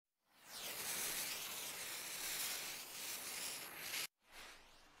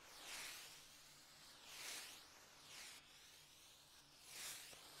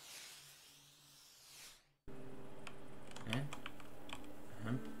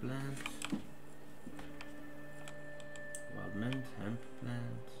plant. Wild mint, hemp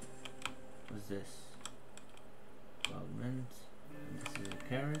plant. What's this? Wild mint. And this is a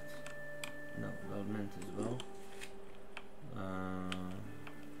carrot. No, wild mint as well.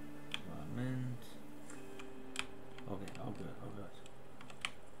 Wild mint. Okay, all good, all good.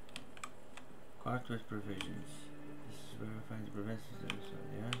 Cart with provisions. This is where I find the provisions. So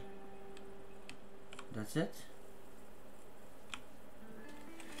yeah. That's it?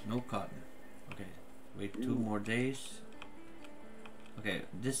 No cotton. Okay, wait 2 more days. Okay,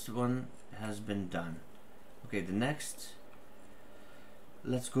 this one has been done. Okay, the next,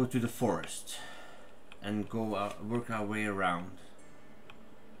 let's go to the forest and go out, work our way around.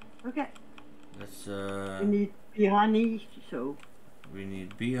 Okay. Let's we need bee honey, so we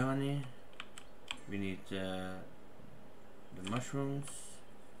need bee honey. We need the mushrooms.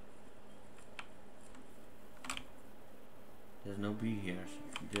 There's no bee here.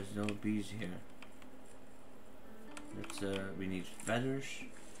 There's no bees here. Let's we need feathers,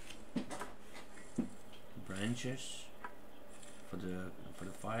 branches for the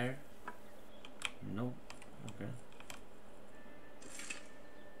fire. Nope. Okay.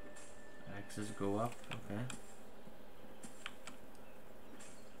 Axes go up. Okay.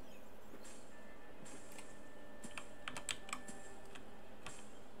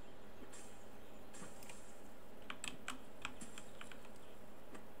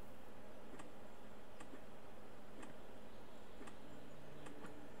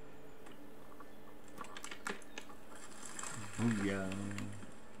 Booyah.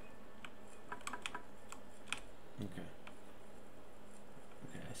 Okay.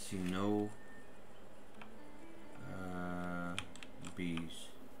 Okay, I see no bees.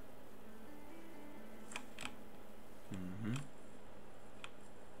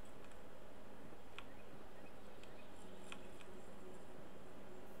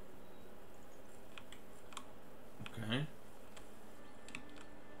 Okay.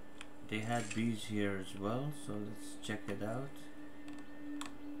 They had bees here as well, so let's check it out.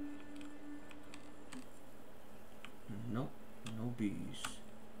 Nope, no bees.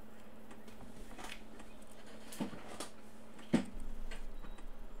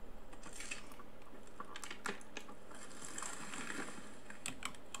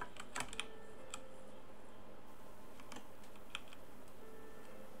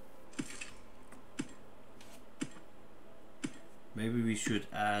 Maybe we should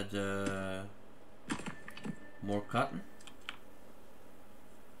add more cotton.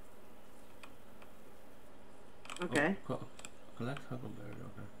 okay. Oh, collect huckleberry,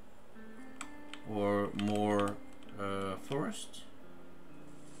 okay. Or more forest.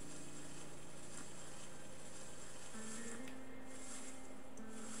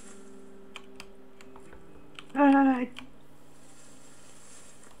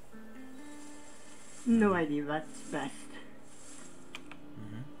 No idea what's best.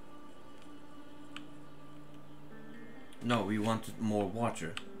 No, we wanted more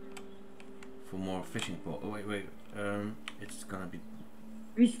water for more fishing pole. Oh, wait, it's gonna be.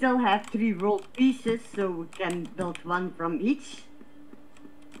 We still have 3 rolled pieces, so we can build 1 from each.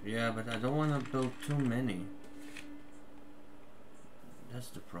 Yeah, but I don't want to build too many. That's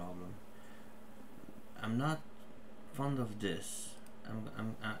the problem. I'm not fond of this.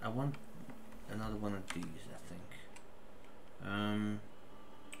 I want another one of these, I think.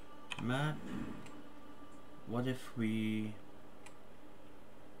 Map. What if we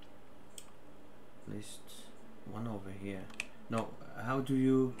placed one over here? No, how do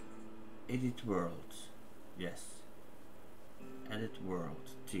you edit world? Yes. Edit world,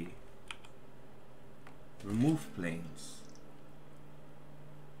 T. Remove planes.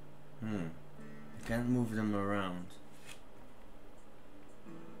 You can't move them around.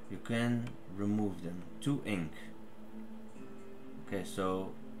 You can remove them. To ink. Okay,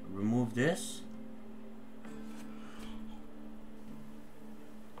 so remove this.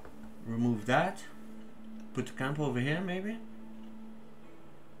 Remove that. Put the camp over here, maybe.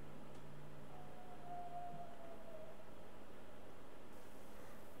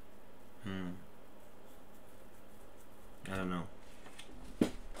 I don't know.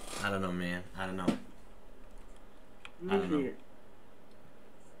 I don't know, man. I don't know. I don't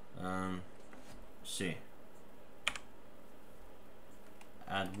know. See.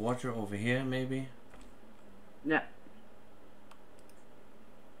 Add water over here, maybe. Yeah.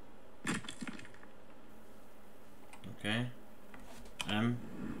 Okay.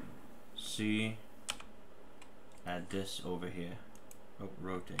 C. Add this over here. Oh,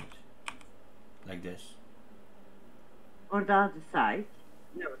 rotate. Like this. Or the other side.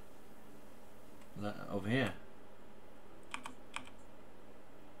 No. Over here.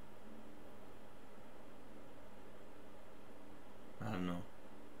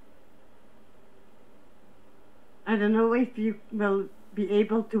 I don't know if you will be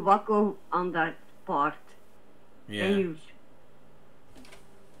able to walk on that part. Yeah. Can you?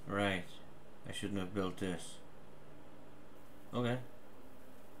 Right. I shouldn't have built this. Okay.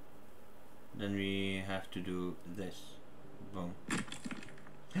 Then we have to do this. Boom.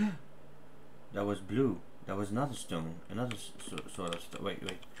 That was blue. That was not a stone. Another sort of stone. Wait.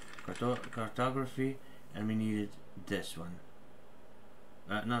 Cartography, and we needed this one.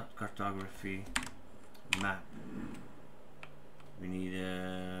 Not cartography. Map. We need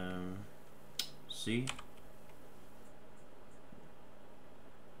C.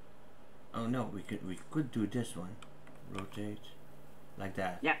 Oh no, we could do this one. Rotate like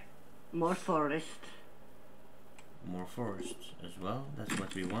that. Yeah. More forest. More forest as well. That's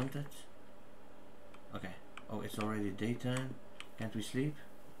what we wanted. Okay. Oh, it's already daytime. Can't we sleep?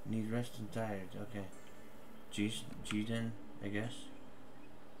 Need rest and tired. Okay. G then, I guess.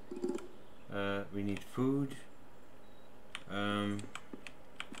 We need food.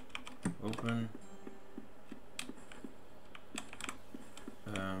 Open.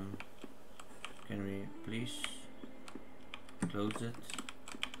 Can we please close it?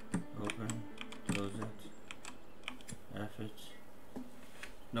 Open. Close it. F it.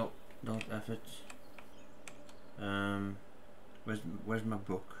 No, don't F it. Where's my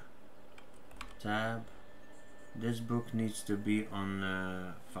book? Tab. This book needs to be on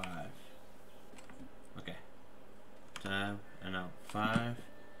 5. Okay. Tab and now 5.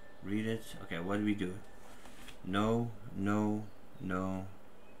 Read it. Okay, what do we do? No.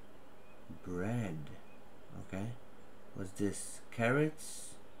 Bread. Okay. What's this?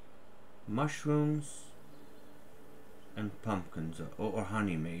 Carrots, mushrooms, and pumpkins, or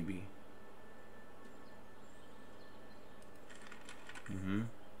honey maybe.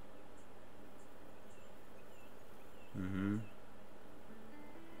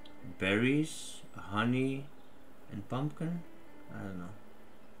 Berries, honey, and pumpkin. I don't know.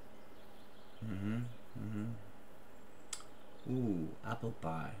 Ooh, apple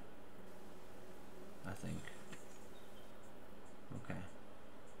pie. I think. Okay.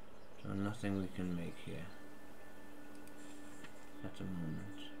 So nothing we can make here at the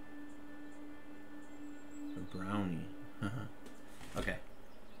moment. A brownie. Okay.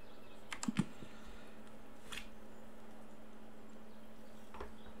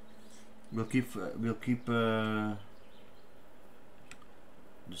 We'll keep the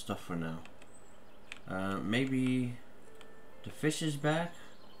stuff for now. Maybe the fish is back,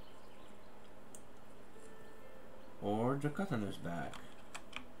 or the cotton is back.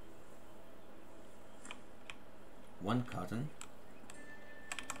 One cotton.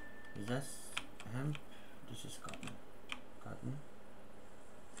 Is that hemp? This is cotton. Cotton.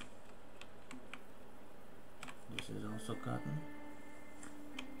 This is also cotton.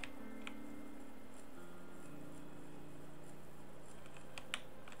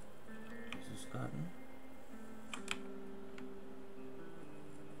 This is cotton.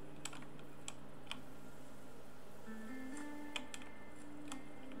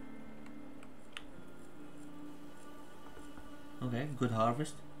 Okay, good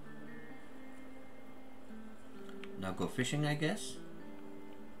harvest. Now go fishing, I guess.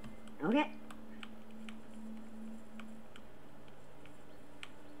 Okay.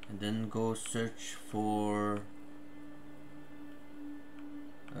 And then go search for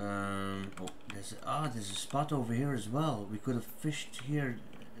oh, there's a spot over here as well. We could have fished here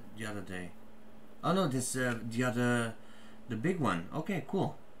the other day. Oh no, this the big one. Okay,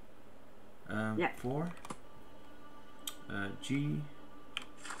 cool. Yeah. 4 G.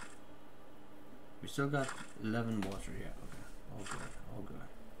 We still got 11 water. Yeah. Okay. All good. All good.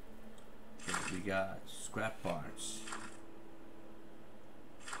 Okay, we got scrap parts.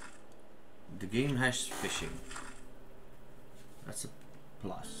 The game has fishing. That's a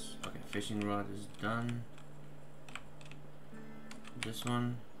plus. Okay, fishing rod is done. This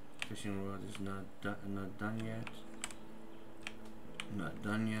one, fishing rod is not done yet. Not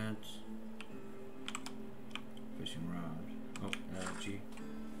done yet. Fishing rod. Oh, G.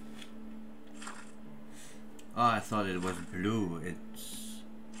 Oh, I thought it was blue. It's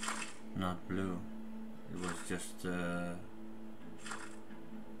not blue. It was just okay.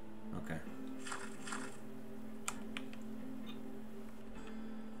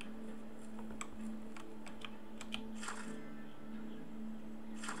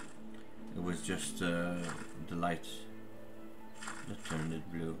 It was just the light that turned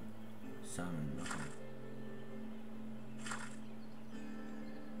it blue. Salmon, okay.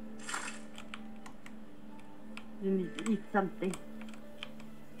 You need to eat something.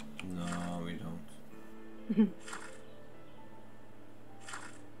 No, we don't.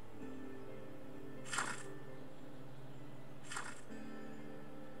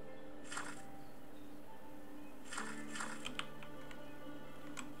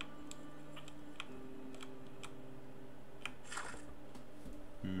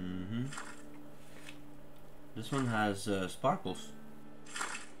 this one has sparkles.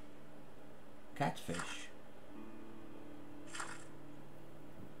 Catfish.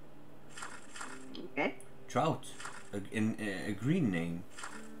 Okay. Trout. A green name.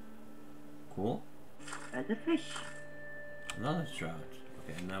 Cool. Another fish. Another trout.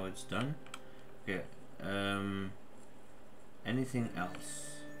 Okay, now it's done. Okay. Anything else?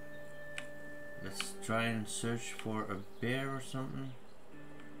 Let's try and search for a bear or something.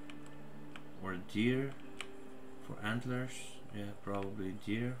 Or a deer. For antlers. Yeah, probably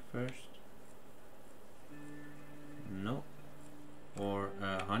deer first. No. Or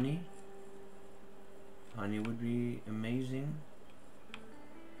honey. Honey would be amazing.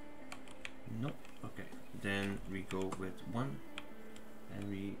 Nope. Okay. Then we go with one. And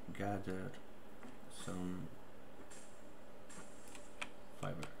we gather some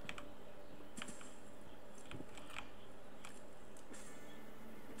fiber.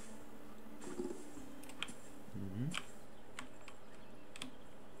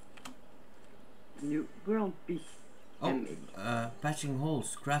 New world piece. Oh, patching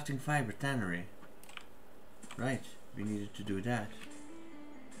holes, crafting fiber, tannery. Right, we needed to do that.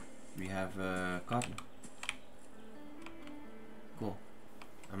 We have cotton. Cool.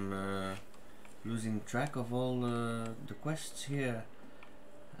 I'm losing track of all the quests here.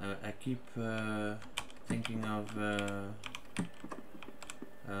 I keep thinking of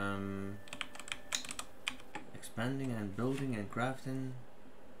expanding and building and crafting.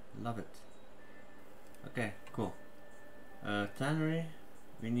 Love it. Okay, cool. Tannery.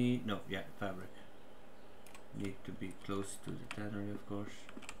 We need fabric. Need to be close to the tannery, of course.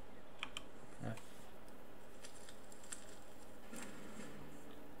 F.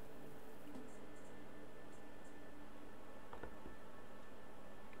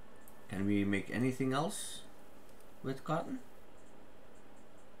 Can we make anything else with cotton?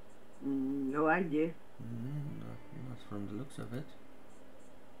 No idea. Not from the looks of it.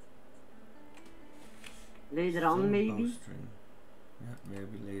 Later on, maybe. Bowstring. Yeah,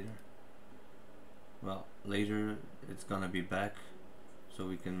 maybe later. Well, later it's gonna be back, so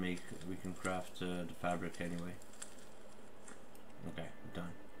we can craft the fabric anyway. Okay,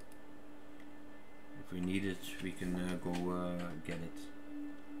 done. If we need it, we can go get it.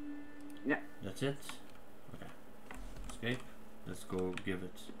 Yeah. That's it. Okay. Escape. Let's go give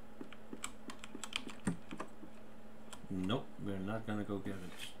it. Nope, we're not gonna go get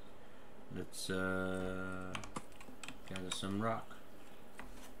it. Let's gather some rock.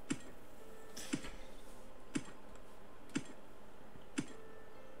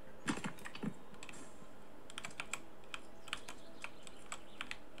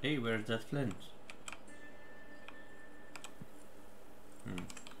 Hey, where's that flint?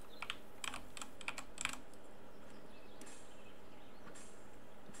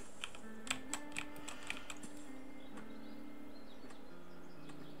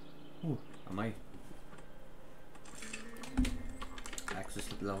 Ooh, am I?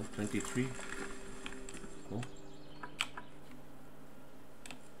 Access at level 23. Cool.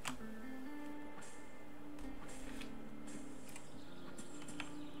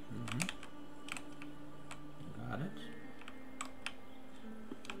 Got it.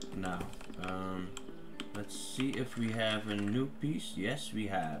 Now, let's see if we have a new piece. Yes, we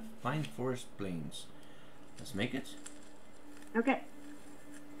have. Pine Forest Plains. Let's make it. Okay.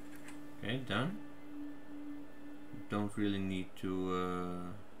 Okay, done. Don't really need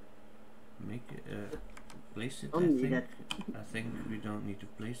to make it, place it. I think we don't need to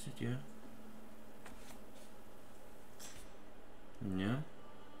place it. Yeah. Yeah.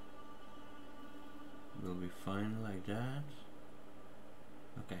 Will be fine like that.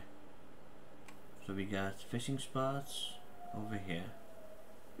 Okay. So we got fishing spots over here.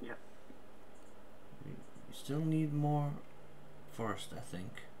 Yep. We still need more forest, I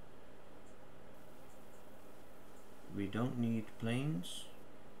think. We don't need plains.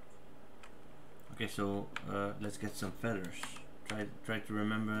 Okay, so let's get some feathers. Try to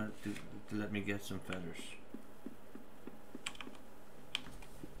remember to let me get some feathers.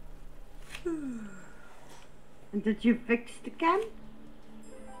 And did you fix the camp?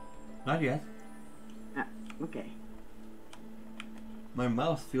 Not yet. Ah, okay. My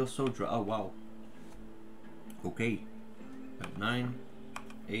mouth feels so dry. Oh wow. Okay. 9,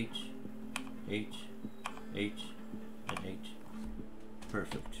 8, 8, 8, and 8.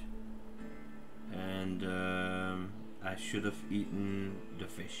 Perfect. And I should have eaten the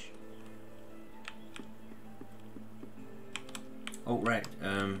fish. Oh right.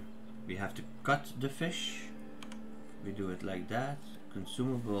 We have to cut the fish. We do it like that.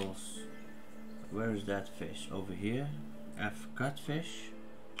 Consumables. Where is that fish? Over here. F cut fish.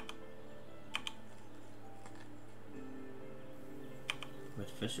 With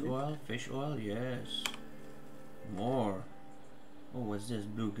fish oil, yes. More. Oh, what's this?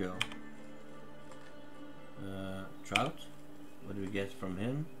 Bluegill. Trout. What do we get from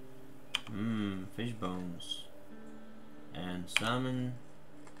him? Fish bones. And salmon.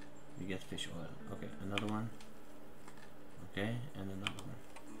 We get fish oil. Okay, another one. Okay, and another one.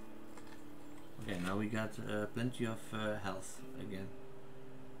 Okay, now we got plenty of health again.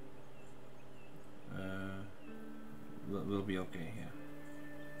 We'll be okay here.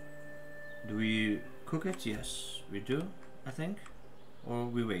 Do we cook it? Yes, we do, I think. Or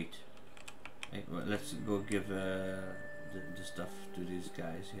we wait. Hey, well, let's go give the stuff to these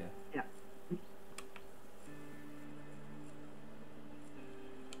guys here. Yeah.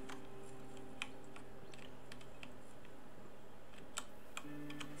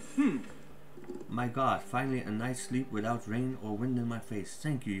 My God, finally a night's sleep without rain or wind in my face.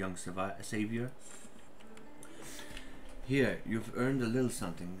 Thank you, young savior. Here, you've earned a little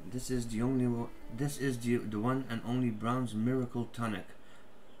something. This is the one and only Brown's Miracle Tonic.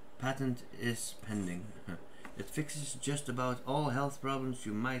 Patent is pending. It fixes just about all health problems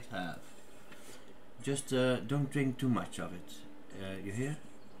you might have. Just don't drink too much of it. You hear?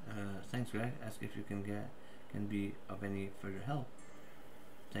 Thanks, Greg. Ask if you can be of any further help.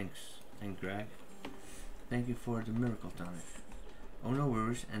 Thanks, Greg. Thank you for the Miracle Tonic. Oh, no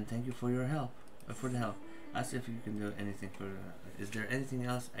worries, and thank you for your help. For the help. Ask if you can do anything for. Is there anything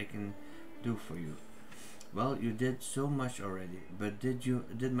else I can do for you? Well, you did so much already. But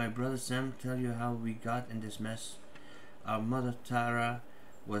did my brother Sam tell you how we got in this mess? Our mother Tara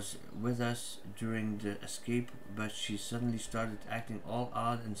was with us during the escape, but she suddenly started acting all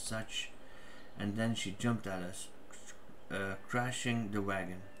odd and such, and then she jumped at us, crashing the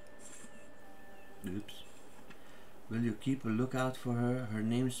wagon. Oops. Will you keep a lookout for her? Her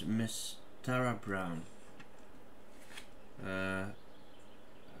name's Miss Tara Brown.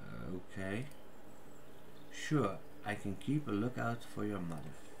 Okay. Sure, I can keep a lookout for your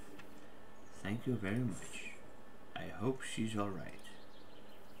mother. Thank you very much. I hope she's alright.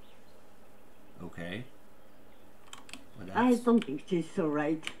 Okay. Well, I don't think she's so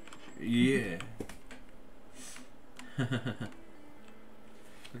right. Yeah.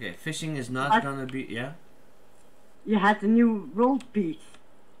 Okay, fishing is not gonna be... Yeah? You had a new world piece.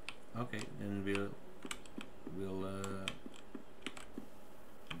 Okay, then we'll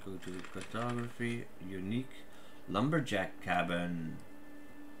go to the cartography, unique, lumberjack cabin.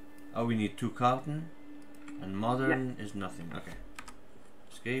 Oh, we need 2 cotton, and modern is nothing. Okay.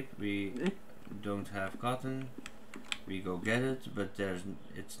 Escape, we don't have cotton. We go get it, but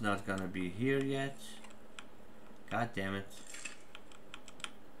it's not gonna be here yet. God damn it.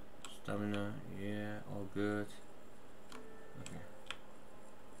 Stamina, yeah, all good. Okay.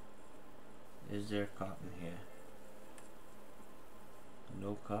 Is there cotton here?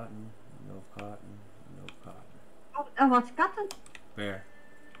 No cotton, no cotton, no cotton. Oh, what's cotton? Where?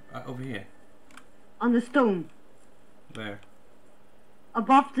 Over here. On the stone. Where?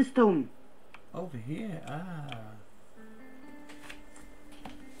 Above the stone. Over here,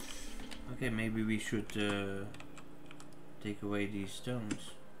 Okay, maybe we should take away these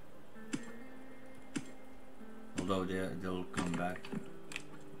stones. Although they'll come back.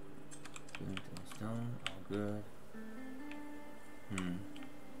 Flint and stone, all good.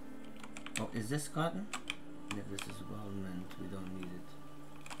 Oh, is this cotton? Yeah, this is well meant. We don't need it.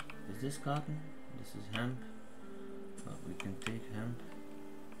 Is this cotton? This is hemp. Well, we can take hemp.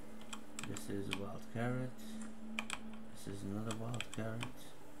 This is a wild carrot. This is another wild carrot.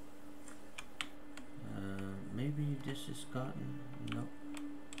 Maybe this is cotton. No.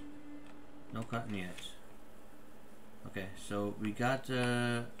 No cotton yet. Okay, so we got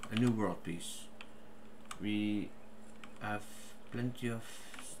a new world piece. We have plenty of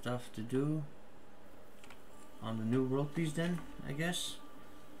stuff to do on the new world piece then, I guess.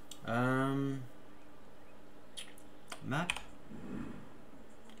 Map.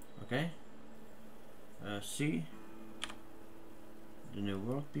 Okay. C. The new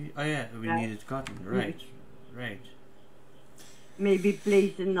world piece. Oh yeah, we needed cotton. Right. Right. Maybe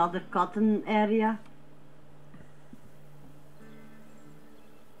place another cotton area.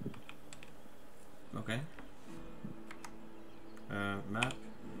 Okay. Map.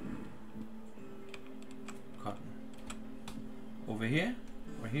 Cotton. Over here?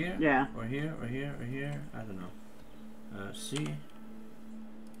 Or here? Yeah. Or here? Or here? Or here? I don't know. C.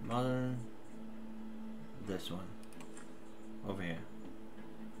 Modern. This one. Over here.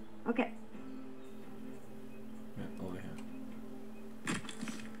 Okay.